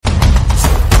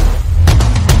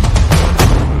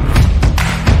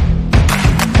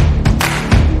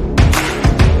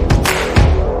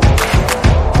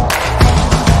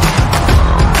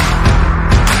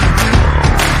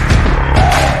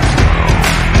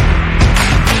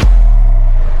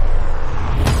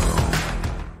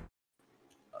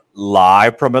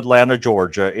Live from Atlanta,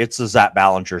 Georgia, it's the Zach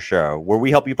Ballinger Show, where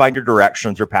we help you find your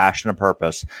direction through passion and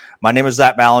purpose. My name is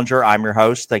Zach Ballinger. I'm your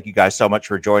host. Thank you guys so much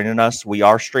for joining us. We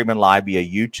are streaming live via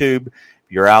YouTube.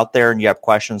 If you're out there and you have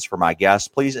questions for my guests,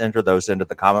 please enter those into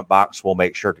the comment box. We'll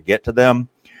make sure to get to them.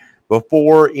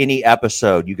 Before any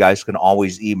episode, you guys can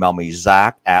always email me,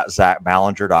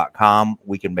 zach@zachballinger.com.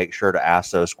 We can make sure to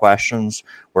ask those questions.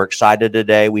 We're excited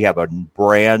today. We have a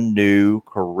brand new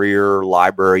career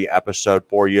library episode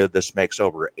for you. This makes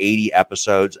over 80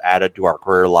 episodes added to our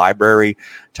career library.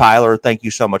 Tyler, thank you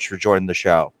so much for joining the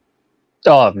show.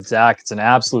 Oh, Zach, it's an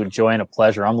absolute joy and a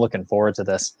pleasure. I'm looking forward to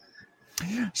this.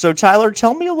 So, Tyler,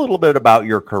 tell me a little bit about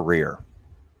your career.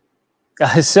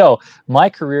 So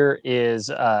my career is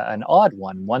an odd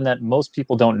one that most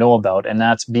people don't know about, and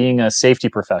that's being a safety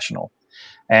professional.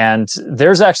 And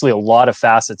there's actually a lot of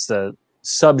facets, the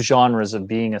subgenres of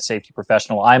being a safety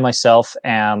professional. I myself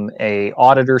am a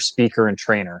auditor, speaker, and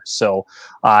trainer. So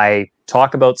I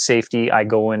talk about safety. I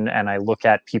go in and I look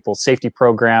at people's safety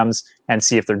programs and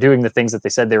see if they're doing the things that they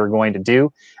said they were going to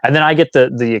do. And then I get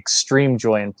the extreme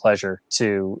joy and pleasure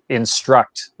to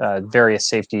instruct various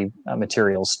safety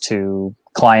materials to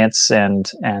clients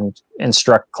and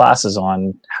instruct classes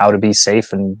on how to be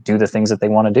safe and do the things that they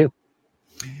want to do.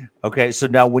 Okay, so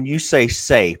now when you say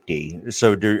safety,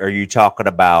 are you talking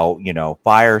about,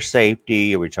 fire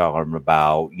safety? Are we talking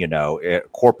about,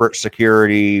 corporate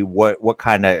security? What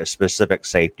kind of specific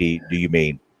safety do you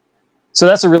mean? So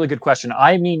that's a really good question.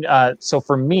 I mean, so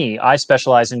for me, I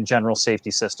specialize in general safety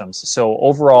systems. So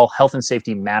overall health and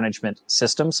safety management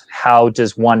systems. How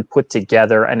does one put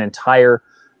together an entire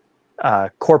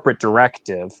corporate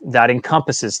directive that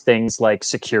encompasses things like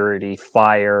security,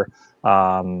 fire,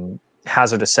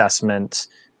 hazard assessment,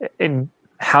 and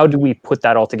how do we put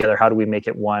that all together? How do we make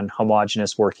it one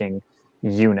homogeneous working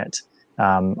unit?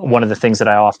 One of the things that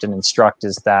I often instruct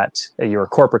is that your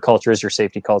corporate culture is your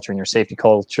safety culture and your safety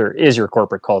culture is your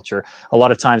corporate culture. A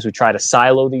lot of times we try to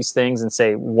silo these things and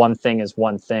say one thing is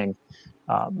one thing,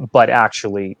 but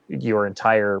actually your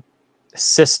entire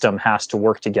system has to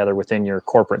work together within your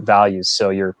corporate values.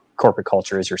 So your corporate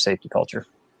culture is your safety culture.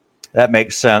 That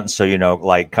makes sense. So,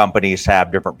 like companies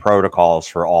have different protocols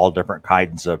for all different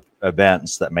kinds of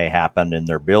events that may happen in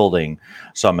their building.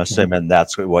 So I'm assuming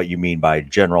that's what you mean by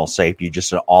general safety,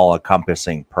 just an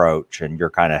all-encompassing approach, and you're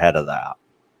kind of ahead of that.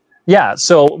 Yeah.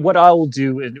 So what I will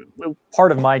do,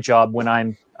 part of my job when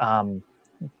I'm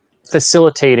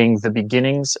facilitating the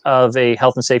beginnings of a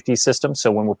health and safety system,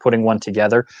 so when we're putting one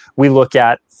together, we look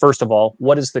at, first of all,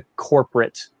 what is the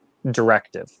corporate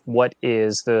directive? What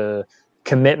is the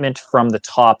commitment from the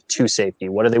top to safety?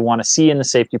 What do they want to see in the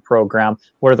safety program?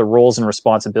 What are the roles and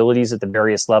responsibilities at the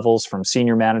various levels from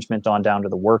senior management on down to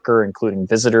the worker, including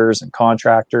visitors and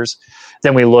contractors?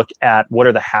 Then we look at what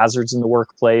are the hazards in the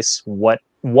workplace? What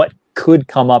could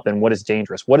come up and what is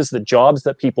dangerous? What is the jobs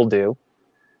that people do?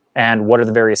 And what are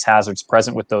the various hazards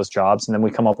present with those jobs? And then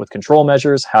we come up with control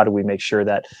measures. How do we make sure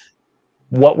that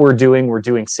what we're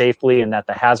doing safely and that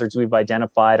the hazards we've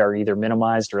identified are either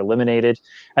minimized or eliminated?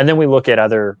 And then we look at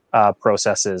other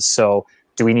processes. So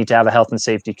do we need to have a health and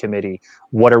safety committee?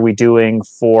 What are we doing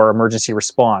for emergency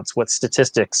response? What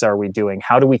statistics are we doing?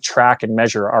 How do we track and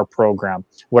measure our program?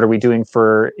 What are we doing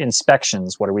for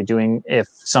inspections? What are we doing if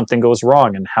something goes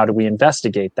wrong? And how do we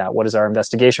investigate that? What is our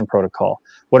investigation protocol?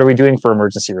 What are we doing for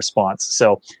emergency response?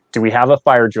 So do we have a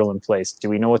fire drill in place? Do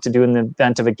we know what to do in the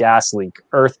event of a gas leak,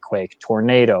 earthquake,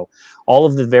 tornado? All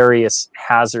of the various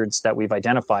hazards that we've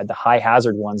identified, the high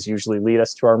hazard ones usually lead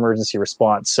us to our emergency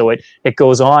response. So it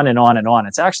goes on and on and on.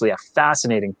 It's actually a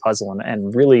fascinating puzzle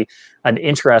and really an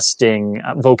interesting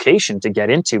vocation to get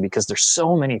into because there's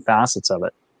so many facets of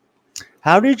it.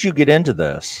 How did you get into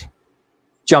this?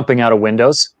 Jumping out of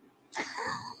windows.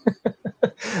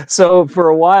 So for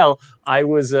a while, I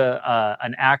was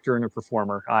an actor and a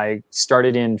performer. I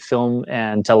started in film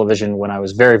and television when I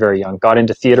was very, very young. Got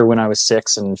into theater when I was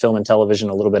 6 and film and television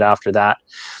a little bit after that.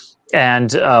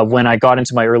 And when I got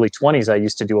into my early 20s, I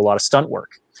used to do a lot of stunt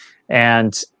work.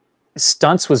 And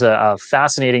stunts was a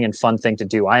fascinating and fun thing to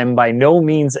do. I am by no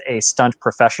means a stunt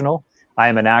professional. I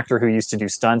am an actor who used to do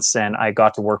stunts, and I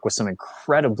got to work with some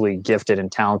incredibly gifted and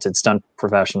talented stunt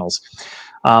professionals.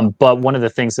 But one of the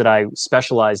things that I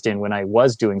specialized in when I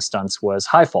was doing stunts was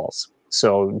high falls.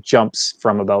 So jumps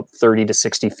from about 30 to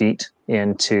 60 feet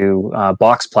into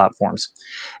box platforms.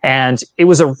 And it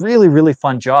was a really, really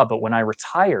fun job. But when I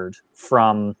retired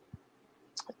from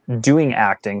doing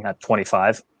acting at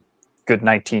 25, good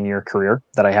 19-year career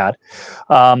that I had,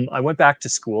 I went back to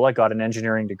school. I got an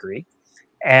engineering degree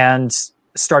and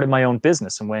started my own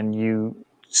business. And when you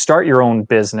start your own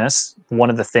business, one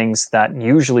of the things that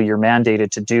usually you're mandated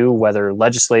to do, whether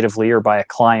legislatively or by a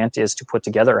client, is to put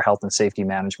together a health and safety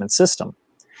management system.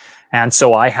 And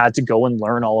so I had to go and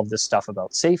learn all of this stuff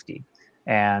about safety.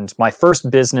 And my first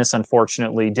business,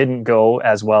 unfortunately, didn't go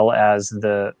as well as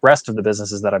the rest of the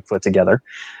businesses that I put together.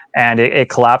 And it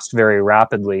collapsed very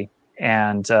rapidly.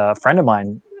 And a friend of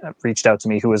mine reached out to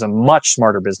me, who is a much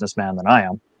smarter businessman than I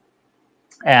am,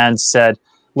 and said,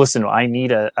 listen, I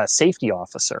need a safety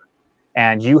officer.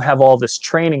 And you have all this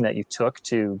training that you took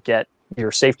to get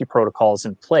your safety protocols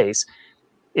in place.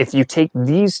 If you take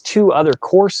these 2 other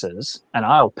courses, and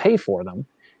I'll pay for them,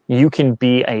 you can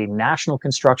be a national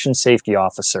construction safety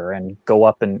officer and go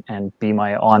up and be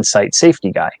my on-site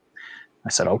safety guy. I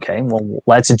said, okay, well,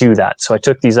 let's do that. So I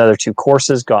took these other 2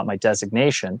 courses, got my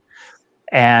designation,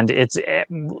 and it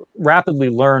rapidly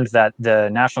learned that the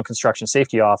National Construction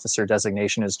Safety Officer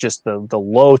designation is just the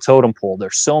low totem pole.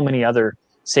 There's so many other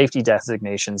safety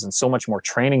designations and so much more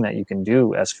training that you can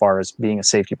do as far as being a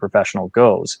safety professional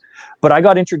goes. But I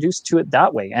got introduced to it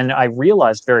that way. And I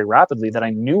realized very rapidly that I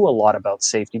knew a lot about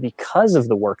safety because of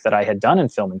the work that I had done in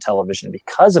film and television,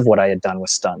 because of what I had done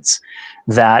with stunts,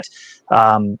 that,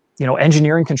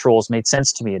 engineering controls made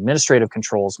sense to me. Administrative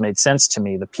controls made sense to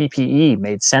me. The PPE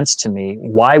made sense to me.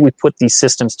 Why we put these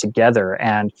systems together,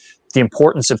 and the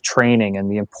importance of training, and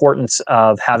the importance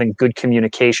of having good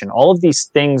communication. All of these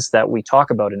things that we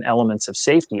talk about in elements of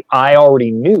safety, I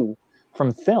already knew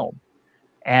from film.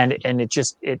 And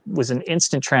it was an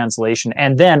instant translation.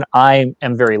 And then I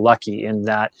am very lucky in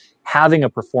that, having a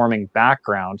performing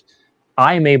background,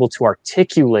 I am able to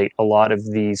articulate a lot of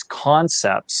these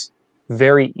concepts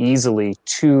very easily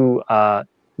to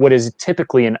what is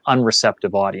typically an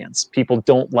unreceptive audience. People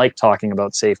don't like talking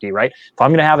about safety, right? If I'm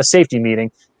going to have a safety meeting,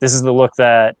 this is the look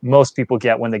that most people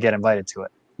get when they get invited to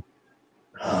it.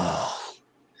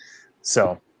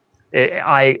 So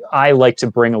I like to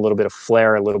bring a little bit of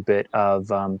flair, a little bit of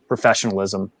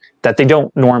professionalism that they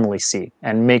don't normally see,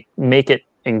 and make it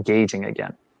engaging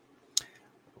again.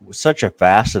 Such a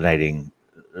fascinating,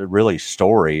 really,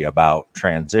 story about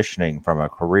transitioning from a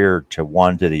career to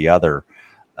one to the other.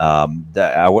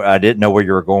 I didn't know where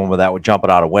you were going with that, with jumping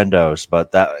out of windows,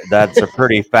 but that's a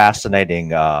pretty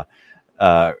fascinating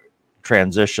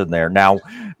transition there. Now,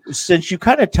 since you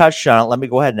kind of touched on it, let me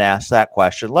go ahead and ask that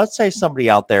question. Let's say somebody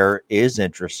out there is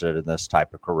interested in this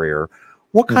type of career.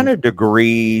 What kind of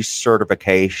degree,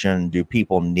 certification do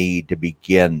people need to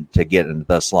begin to get into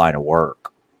this line of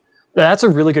work? That's a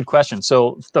really good question.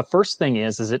 So the first thing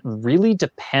is it really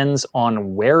depends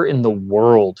on where in the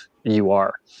world you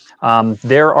are.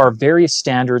 There are various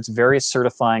standards, various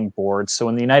certifying boards. So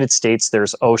in the United States,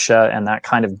 there's OSHA, and that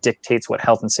kind of dictates what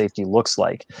health and safety looks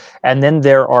like. And then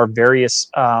there are various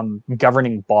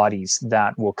governing bodies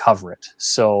that will cover it.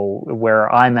 So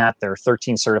where I'm at, there are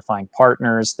 13 certifying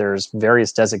partners. There's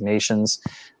various designations.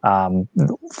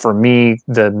 For me,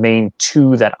 the main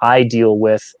 2 that I deal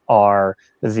with are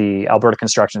the Alberta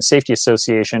Construction Safety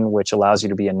Association, which allows you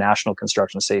to be a national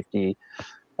construction safety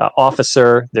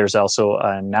officer. There's also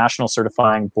a national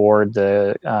certifying board,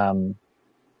 the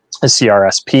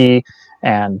CRSP,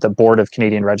 and the Board of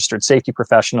Canadian Registered Safety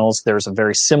Professionals. There's a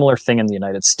very similar thing in the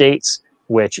United States,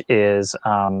 which is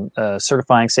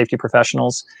certifying safety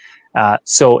professionals.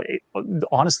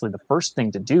 Honestly, the first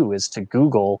thing to do is to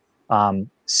Google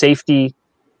safety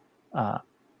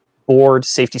board,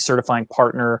 safety certifying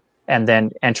partner, and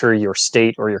then enter your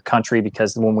state or your country,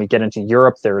 because when we get into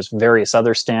Europe, there's various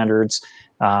other standards,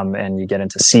 and you get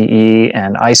into CE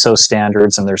and ISO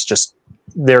standards, and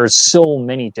there's so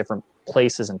many different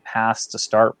places and paths to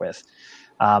start with.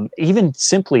 Even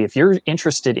simply, if you're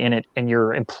interested in it and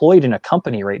you're employed in a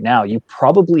company right now, you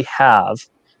probably have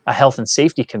a health and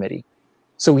safety committee.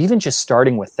 So even just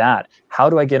starting with that, how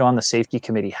do I get on the safety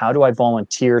committee? How do I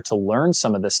volunteer to learn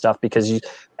some of this stuff? Because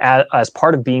as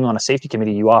part of being on a safety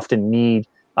committee, you often need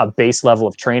a base level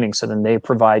of training. So then they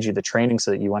provide you the training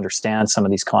so that you understand some of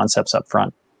these concepts up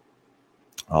front.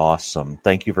 Awesome.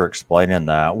 Thank you for explaining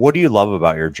that. What do you love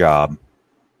about your job?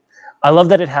 I love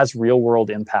that it has real world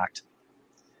impact.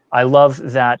 I love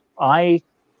that I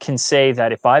can say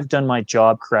that if I've done my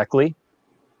job correctly,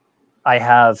 I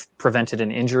have prevented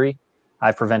an injury.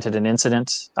 I've prevented an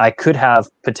incident. I could have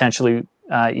potentially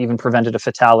even prevented a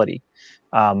fatality.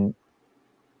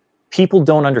 People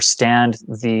don't understand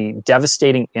the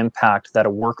devastating impact that a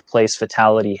workplace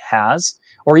fatality has,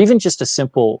 or even just a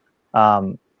simple,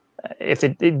 you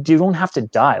don't have to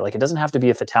die. Like, it doesn't have to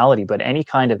be a fatality, but any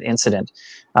kind of incident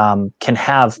can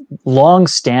have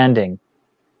long-standing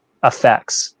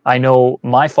effects. I know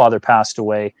my father passed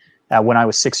away when I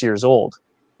was 6 years old,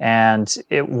 and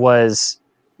it was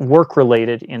work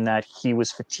related in that he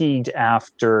was fatigued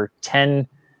after 10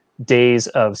 days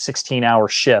of 16-hour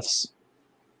shifts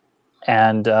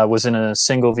and was in a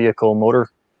single motor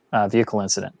vehicle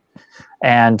incident.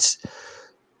 And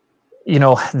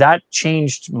that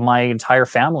changed my entire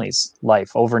family's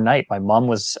life overnight. My mom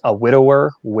was a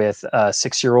widower with a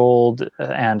 6-year-old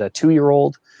and a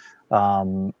 2-year-old.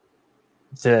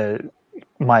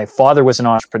 My father was an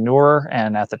entrepreneur,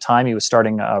 and at the time he was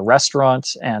starting a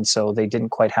restaurant, and so they didn't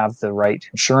quite have the right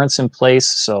insurance in place.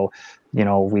 So,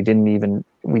 we didn't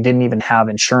even have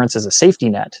insurance as a safety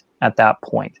net at that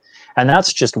point. And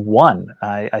that's just one.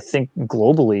 I think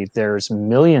globally there's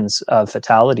millions of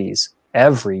fatalities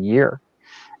every year.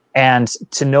 And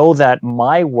to know that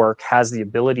my work has the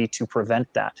ability to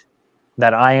prevent that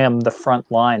I am the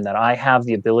front line, that I have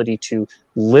the ability to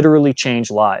literally change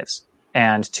lives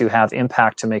and to have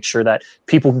impact to make sure that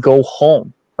people go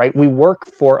home, right? We work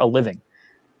for a living.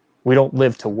 We don't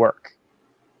live to work.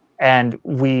 And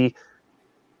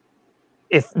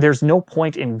if there's no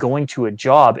point in going to a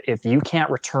job if you can't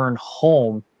return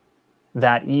home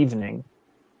that evening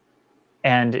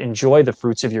and enjoy the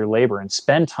fruits of your labor and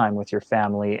spend time with your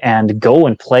family and go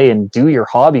and play and do your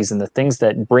hobbies and the things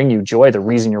that bring you joy, the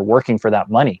reason you're working for that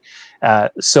money.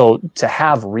 So to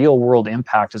have real world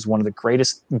impact is one of the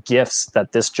greatest gifts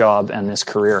that this job and this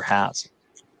career has.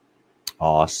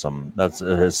 Awesome.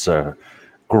 It's a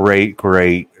great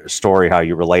story how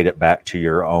you relate it back to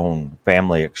your own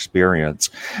family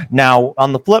experience. Now,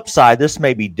 on the flip side, this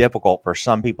may be difficult for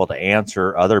some people to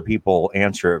answer. Other people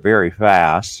answer it very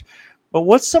fast. But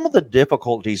what's some of the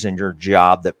difficulties in your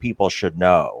job that people should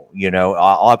know?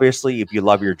 Obviously, if you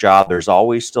love your job, there's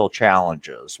always still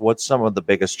challenges. What's some of the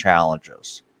biggest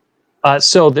challenges?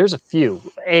 So there's a few.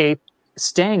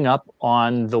 Staying up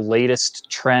on the latest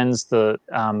trends. The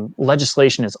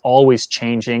legislation is always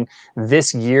changing.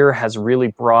 This year has really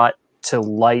brought to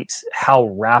light how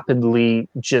rapidly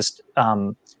just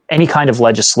any kind of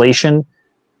legislation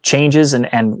changes and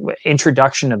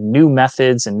introduction of new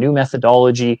methods and new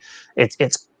methodology.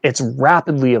 It's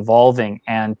rapidly evolving,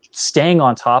 and staying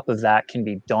on top of that can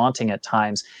be daunting at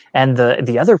times. And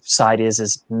the other side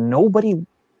is nobody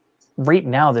right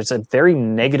now, there's a very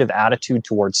negative attitude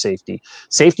towards safety.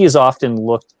 Safety is often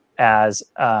looked as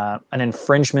an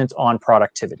infringement on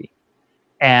productivity,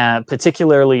 and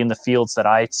particularly in the fields that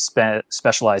I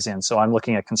specialize in. So I'm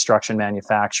looking at construction,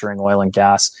 manufacturing, oil and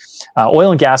gas.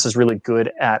 Oil and gas is really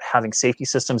good at having safety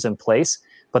systems in place,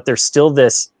 but there's still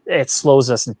this, it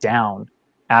slows us down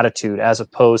attitude, as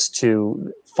opposed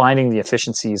to finding the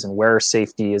efficiencies and where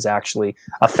safety is actually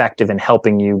effective in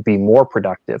helping you be more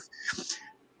productive.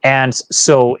 And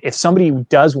so if somebody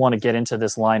does want to get into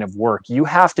this line of work, you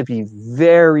have to be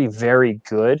very, very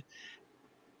good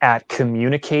at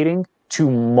communicating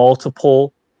to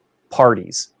multiple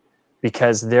parties,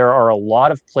 because there are a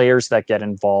lot of players that get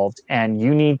involved, and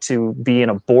you need to be in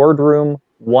a boardroom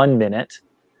 1 minute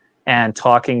and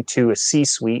talking to a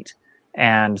C-suite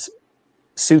and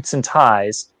suits and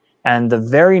ties, and the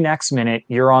very next minute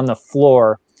you're on the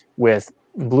floor with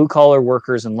blue-collar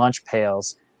workers and lunch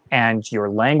pails, and your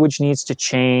language needs to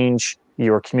change,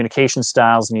 your communication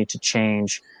styles need to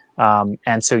change,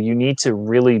 and so you need to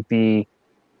really be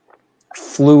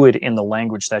fluid in the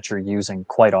language that you're using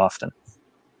quite often.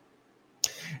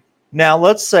 Now,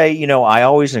 let's say, I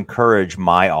always encourage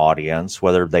my audience,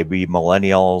 whether they be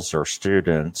millennials or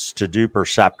students, to do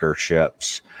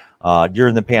preceptorships.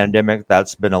 During the pandemic,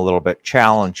 that's been a little bit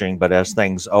challenging, but as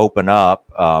things open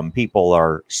up, people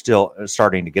are still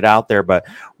starting to get out there. But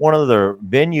one of the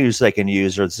venues they can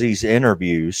use are these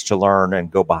interviews to learn and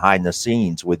go behind the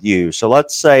scenes with you. So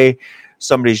let's say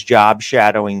somebody's job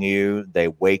shadowing you, they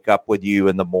wake up with you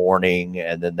in the morning,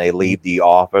 and then they leave the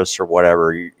office or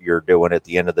whatever you're doing at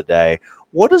the end of the day.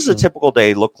 What does a typical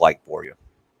day look like for you?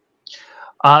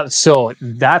 So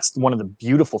that's one of the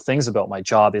beautiful things about my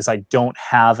job, is I don't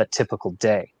have a typical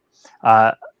day.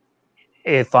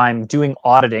 If I'm doing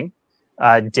auditing,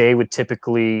 a day would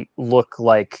typically look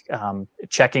like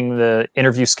checking the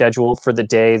interview schedule for the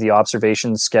day, the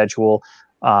observation schedule,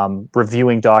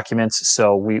 reviewing documents.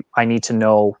 So I need to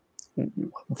know,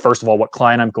 first of all, what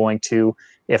client I'm going to,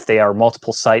 if they are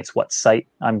multiple sites, what site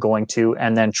I'm going to,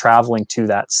 and then traveling to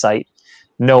that site,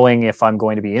 knowing if I'm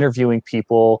going to be interviewing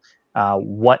people,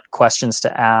 what questions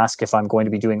to ask. If I'm going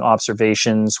to be doing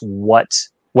observations, what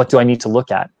do I need to look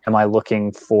at? Am I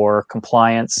looking for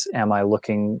compliance? Am I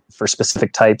looking for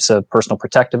specific types of personal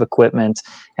protective equipment?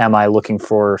 Am I looking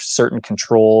for certain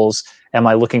controls? Am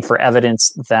I looking for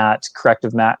evidence that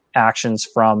corrective actions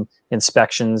from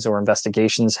inspections or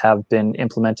investigations have been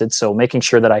implemented? So making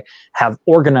sure that I have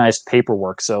organized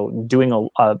paperwork. So doing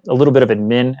a little bit of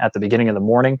admin at the beginning of the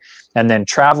morning, and then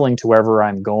traveling to wherever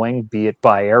I'm going, be it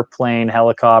by airplane,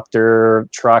 helicopter,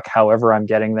 truck, however I'm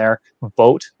getting there,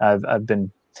 boat. I've been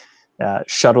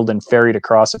shuttled and ferried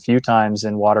across a few times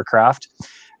in watercraft.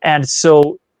 And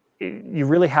so you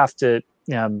really have to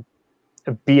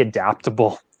be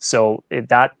adaptable. So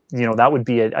that would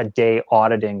be a day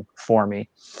auditing for me.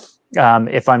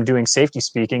 If I'm doing safety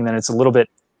speaking, then it's a little bit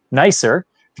nicer,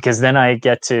 because then I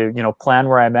get to, plan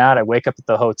where I'm at. I wake up at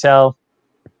the hotel,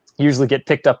 usually get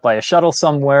picked up by a shuttle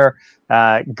somewhere,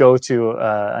 go to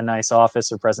a nice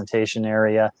office or presentation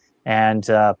area, and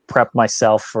prep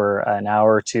myself for an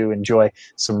hour or two, enjoy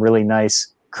some really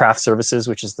nice craft services,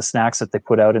 which is the snacks that they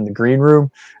put out in the green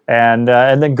room, and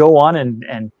then go on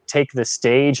and take the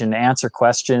stage and answer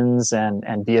questions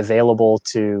and be available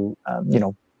to,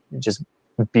 just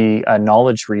be a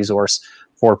knowledge resource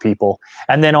for people.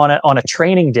 And then on a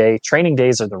training day, training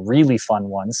days are the really fun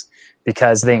ones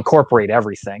because they incorporate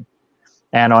everything.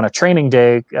 And on a training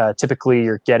day, typically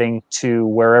you're getting to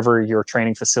wherever your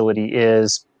training facility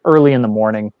is early in the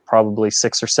morning, probably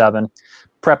 6 or 7,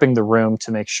 prepping the room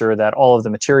to make sure that all of the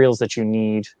materials that you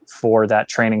need for that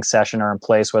training session are in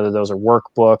place, whether those are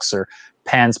workbooks or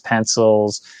pens,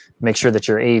 pencils. Make sure that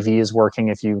your AV is working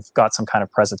if you've got some kind of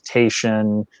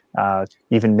presentation,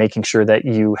 even making sure that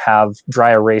you have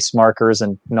dry erase markers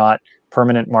and not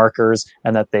permanent markers,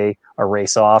 and that they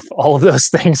erase off. All of those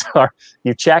things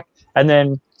you check, and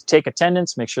then take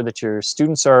attendance, make sure that your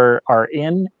students are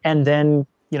in, and then,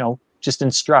 just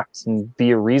instruct and be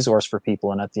a resource for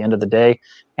people. And at the end of the day,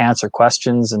 answer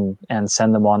questions and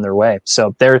send them on their way.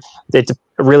 So it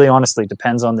really honestly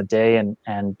depends on the day,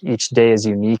 and each day is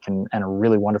unique and a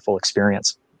really wonderful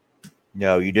experience.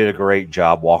 No, you did a great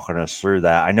job walking us through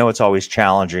that. I know it's always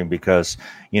challenging because,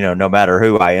 no matter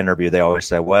who I interview, they always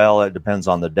say, well, it depends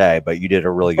on the day, but you did a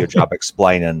really good job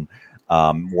explaining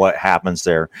what happens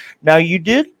there. Now, you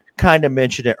did kind of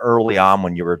mention it early on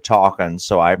when you were talking,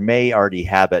 so I may already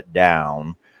have it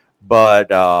down, but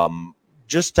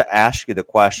just to ask you the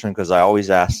question, because I always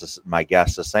ask my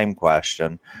guests the same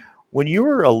question. When you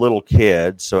were a little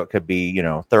kid, so it could be,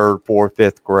 3rd, 4th,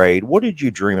 5th grade, what did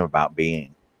you dream about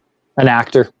being? An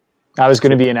actor. I was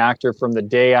going to be an actor from the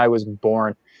day I was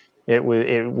born. It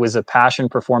was a passion,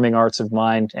 performing arts of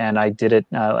mine, and I did it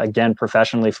again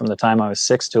professionally from the time I was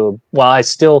 6 to. Well, I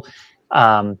still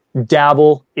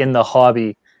dabble in the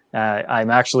hobby.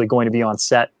 I'm actually going to be on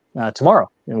set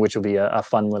tomorrow, which will be a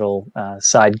fun little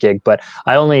side gig. But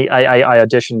I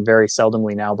audition very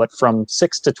seldomly now. But from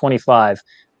 6 to 25,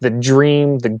 the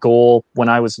dream, the goal, when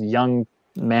I was a young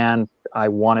man, I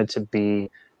wanted to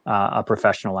be a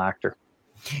professional actor.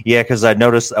 Yeah, because I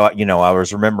noticed, I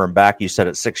was remembering back, you said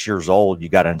at 6 years old, you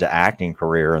got into acting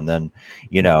career, and then,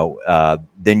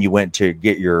 then you went to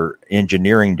get your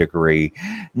engineering degree.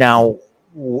 Now,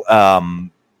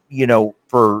 for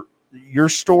your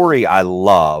story, I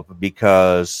love,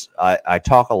 because I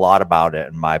talk a lot about it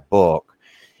in my book,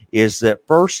 is that,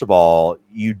 first of all,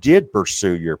 you did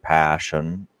pursue your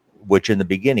passion, which in the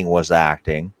beginning was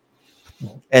acting.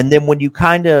 And then when you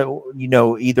kind of,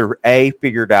 either A,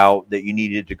 figured out that you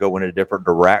needed to go in a different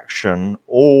direction,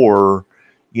 or,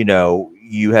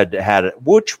 you had it.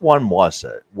 Which one was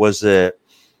it? Was it,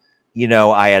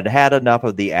 I had enough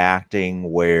of the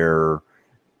acting where,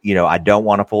 I don't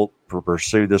want to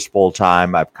pursue this full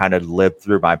time. I've kind of lived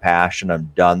through my passion.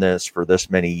 I've done this for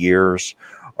this many years.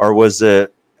 Or was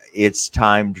it's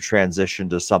time to transition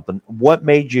to something? What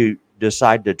made you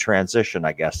decide to transition,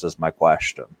 I guess, is my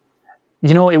question.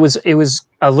 It was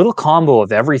a little combo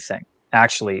of everything,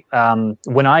 actually.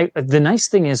 The nice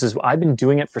thing is I've been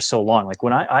doing it for so long. Like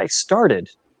when I started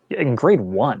in grade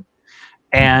 1,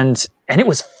 and it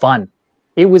was fun.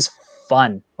 It was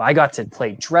fun. I got to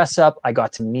play dress up. I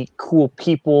got to meet cool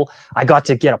people. I got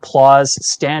to get applause,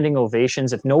 standing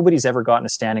ovations. If nobody's ever gotten a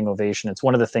standing ovation, it's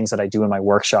one of the things that I do in my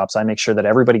workshops. I make sure that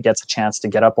everybody gets a chance to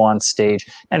get up on stage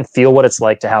and feel what it's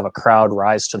like to have a crowd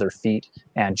rise to their feet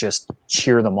and just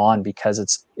cheer them on, because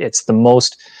it's the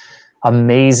most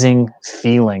amazing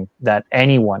feeling that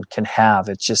anyone can have.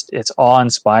 It's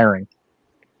awe-inspiring.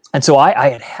 And so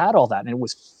I had all that, and it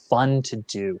was fun to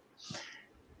do.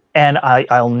 And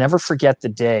I'll never forget the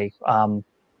day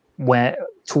when,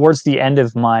 towards the end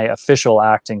of my official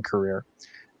acting career,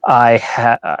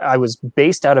 I was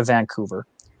based out of Vancouver,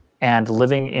 and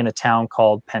living in a town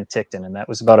called Penticton. And that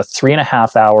was about a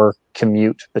 3.5 hour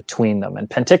commute between them. And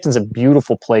Penticton's a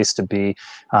beautiful place to be.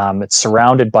 It's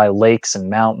surrounded by lakes and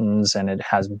mountains, and it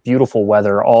has beautiful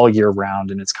weather all year round.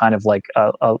 And it's kind of like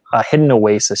a hidden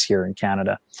oasis here in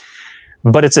Canada.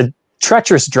 But it's a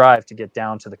treacherous drive to get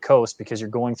down to the coast because you're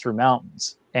going through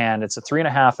mountains. And it's a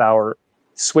 3.5 hour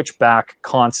switchback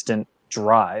constant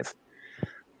drive.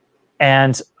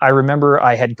 And I remember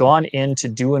I had gone in to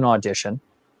do an audition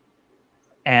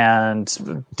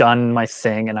and done my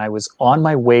thing, and I was on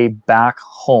my way back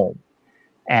home,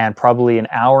 and probably an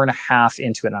hour and a half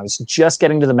into it, and I was just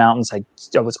getting to the mountains.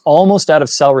 I was almost out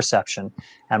of cell reception,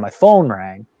 and my phone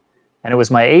rang, and it was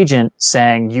my agent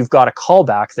saying, "You've got a call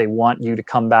back. They want you to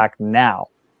come back now."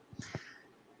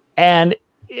 And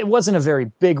it wasn't a very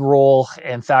big role.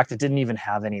 In fact, it didn't even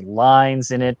have any lines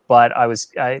in it, but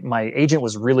my agent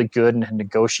was really good and had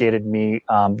negotiated me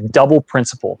double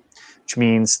principal, which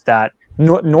means that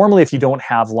normally if you don't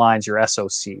have lines, you're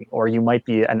SOC, or you might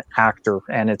be an actor,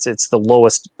 and it's the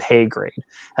lowest pay grade,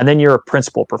 and then you're a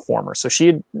principal performer. So she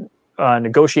had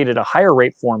negotiated a higher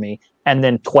rate for me, and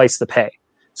then twice the pay.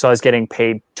 So I was getting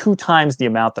paid 2 times the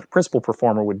amount that a principal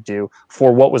performer would do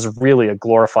for what was really a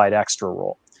glorified extra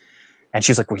role. And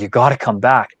she's like, "Well, you got to come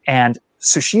back." And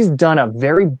so she's done a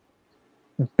very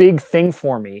big thing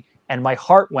for me, and my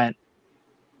heart went,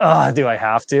 "Oh, do I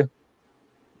have to?"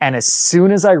 And as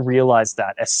soon as I realized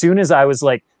that, as soon as I was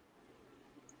like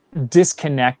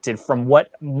disconnected from what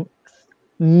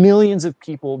millions of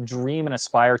people dream and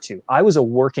aspire to, I was a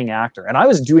working actor and I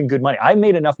was doing good money. I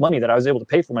made enough money that I was able to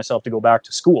pay for myself to go back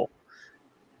to school.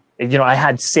 I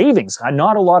had savings.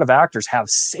 Not a lot of actors have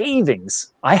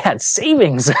savings. I had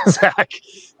savings, Zach.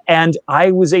 And I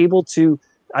was able to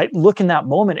look in that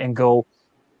moment and go,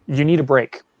 you need a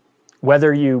break.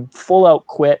 Whether you full out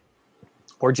quit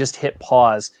or just hit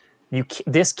pause,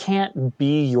 this can't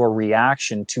be your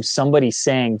reaction to somebody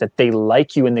saying that they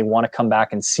like you and they want to come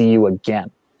back and see you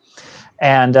again.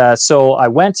 And so I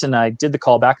went and I did the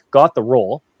callback, got the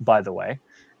role, by the way,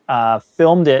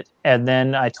 filmed it. And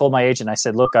then I told my agent, I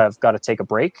said, "Look, I've got to take a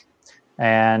break."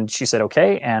 And she said,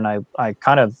 "Okay." And I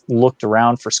kind of looked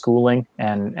around for schooling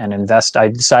and invest. I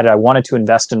decided I wanted to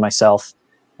invest in myself.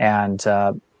 And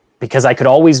because I could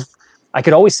always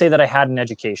say that I had an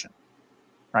education.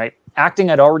 Right?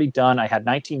 Acting I'd already done. I had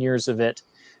 19 years of it,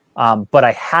 but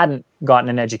I hadn't gotten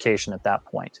an education at that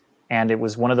point. And it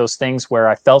was one of those things where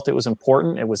I felt it was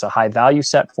important. It was a high value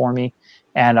set for me.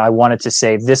 And I wanted to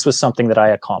say this was something that I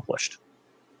accomplished.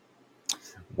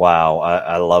 Wow.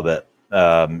 I love it.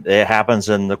 It happens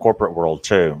in the corporate world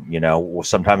too.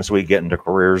 Sometimes we get into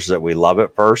careers that we love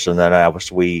at first, and then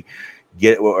as we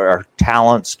get our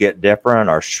talents get different,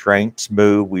 our strengths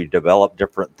move, we develop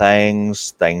different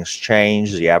things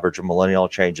change. The average millennial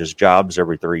changes jobs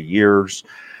every 3 years.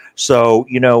 So,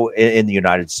 in the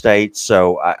United States,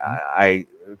 so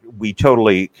we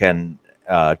totally can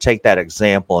take that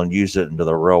example and use it into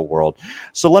the real world.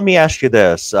 So let me ask you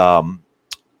this.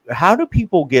 How do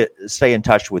people stay in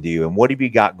touch with you, and what have you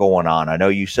got going on? I know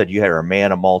you said you had a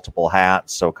man of multiple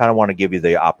hats, so kind of want to give you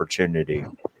the opportunity.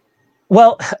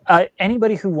 Well,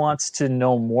 anybody who wants to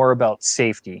know more about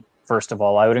safety, first of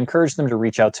all, I would encourage them to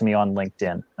reach out to me on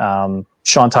LinkedIn.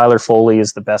 Sean Tyler Foley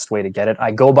is the best way to get it.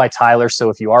 I go by Tyler, so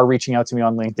if you are reaching out to me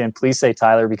on LinkedIn, please say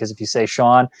Tyler, because if you say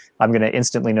Sean, I'm going to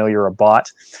instantly know you're a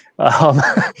bot.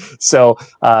 So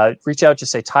reach out,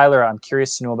 just say, "Tyler, I'm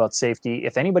curious to know about safety."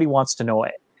 If anybody wants to know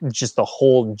just the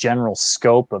whole general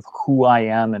scope of who I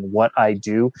am and what I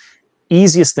do,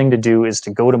 easiest thing to do is to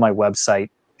go to my website,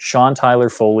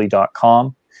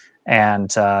 SeanTylerFoley.com.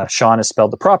 And Sean is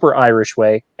spelled the proper Irish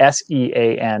way,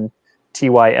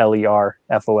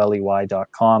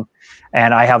 SeanTylerFoley.com.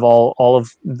 And I have all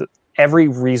of every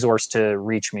resource to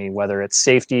reach me, whether it's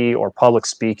safety or public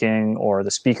speaking or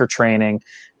the speaker training.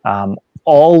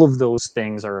 All of those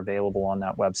things are available on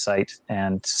that website.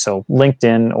 And so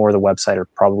LinkedIn or the website are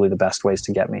probably the best ways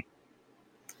to get me.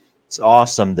 It's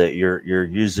awesome that you're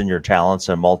using your talents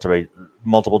in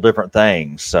multiple different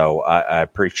things. So I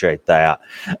appreciate that.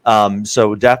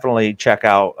 So definitely check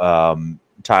out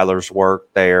Tyler's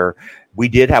work there. We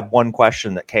did have one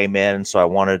question that came in, so I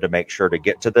wanted to make sure to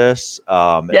get to this.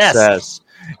 Yes.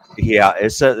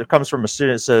 It comes from a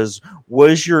student. It says,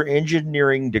 "Was your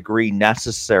engineering degree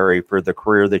necessary for the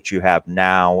career that you have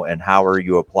now, and how are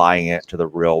you applying it to the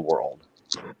real world?"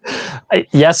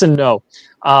 Yes and no.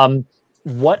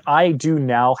 What I do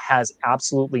now has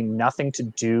absolutely nothing to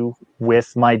do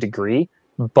with my degree,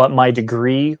 but my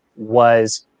degree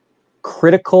was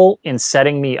critical in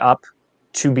setting me up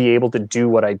to be able to do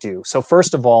what I do. So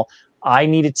first of all, I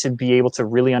needed to be able to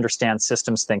really understand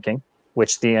systems thinking.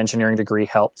 which the engineering degree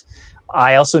helped.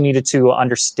 I also needed to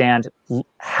understand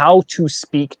how to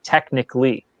speak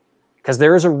technically, because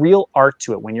there is a real art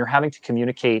to it when you're having to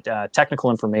communicate technical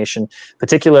information,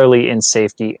 particularly in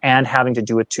safety, and having to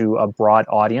do it to a broad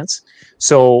audience.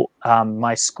 So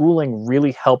my schooling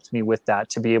really helped me with that,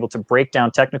 to be able to break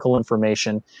down technical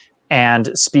information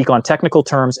and speak on technical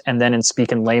terms, and then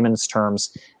speak in layman's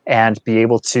terms, and be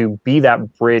able to be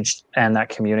that bridge and that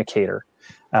communicator.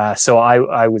 So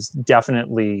I was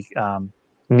definitely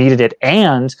needed it.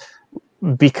 And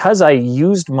because I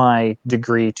used my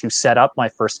degree to set up my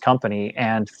first company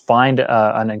and find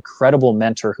an incredible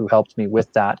mentor who helped me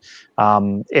with that,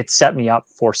 it set me up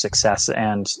for success.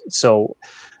 And so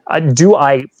do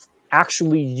I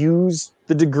actually use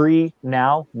the degree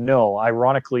now? No.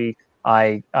 Ironically,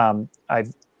 my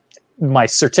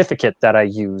certificate that I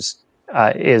use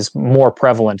is more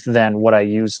prevalent than what I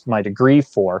used my degree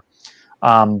for.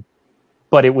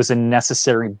 But it was a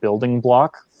necessary building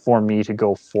block for me to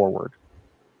go forward.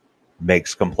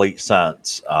 Makes complete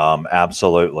sense.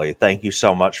 Absolutely. Thank you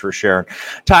so much for sharing.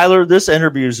 Tyler, this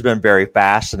interview has been very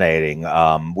fascinating.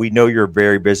 We know you're a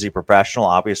very busy professional.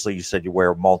 Obviously, you said you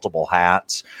wear multiple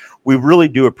hats. We really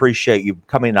do appreciate you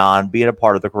coming on, being a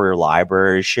part of the Career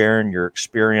Library, sharing your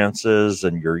experiences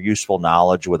and your useful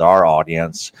knowledge with our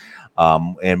audience.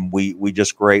 And we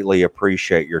just greatly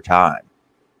appreciate your time.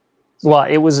 Well,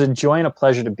 it was a joy and a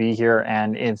pleasure to be here.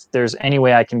 And if there's any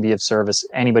way I can be of service,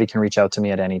 anybody can reach out to me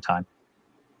at any time.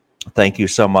 Thank you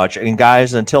so much. And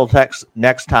guys, until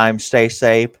next time, stay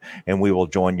safe, and we will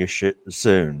join you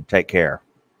soon. Take care.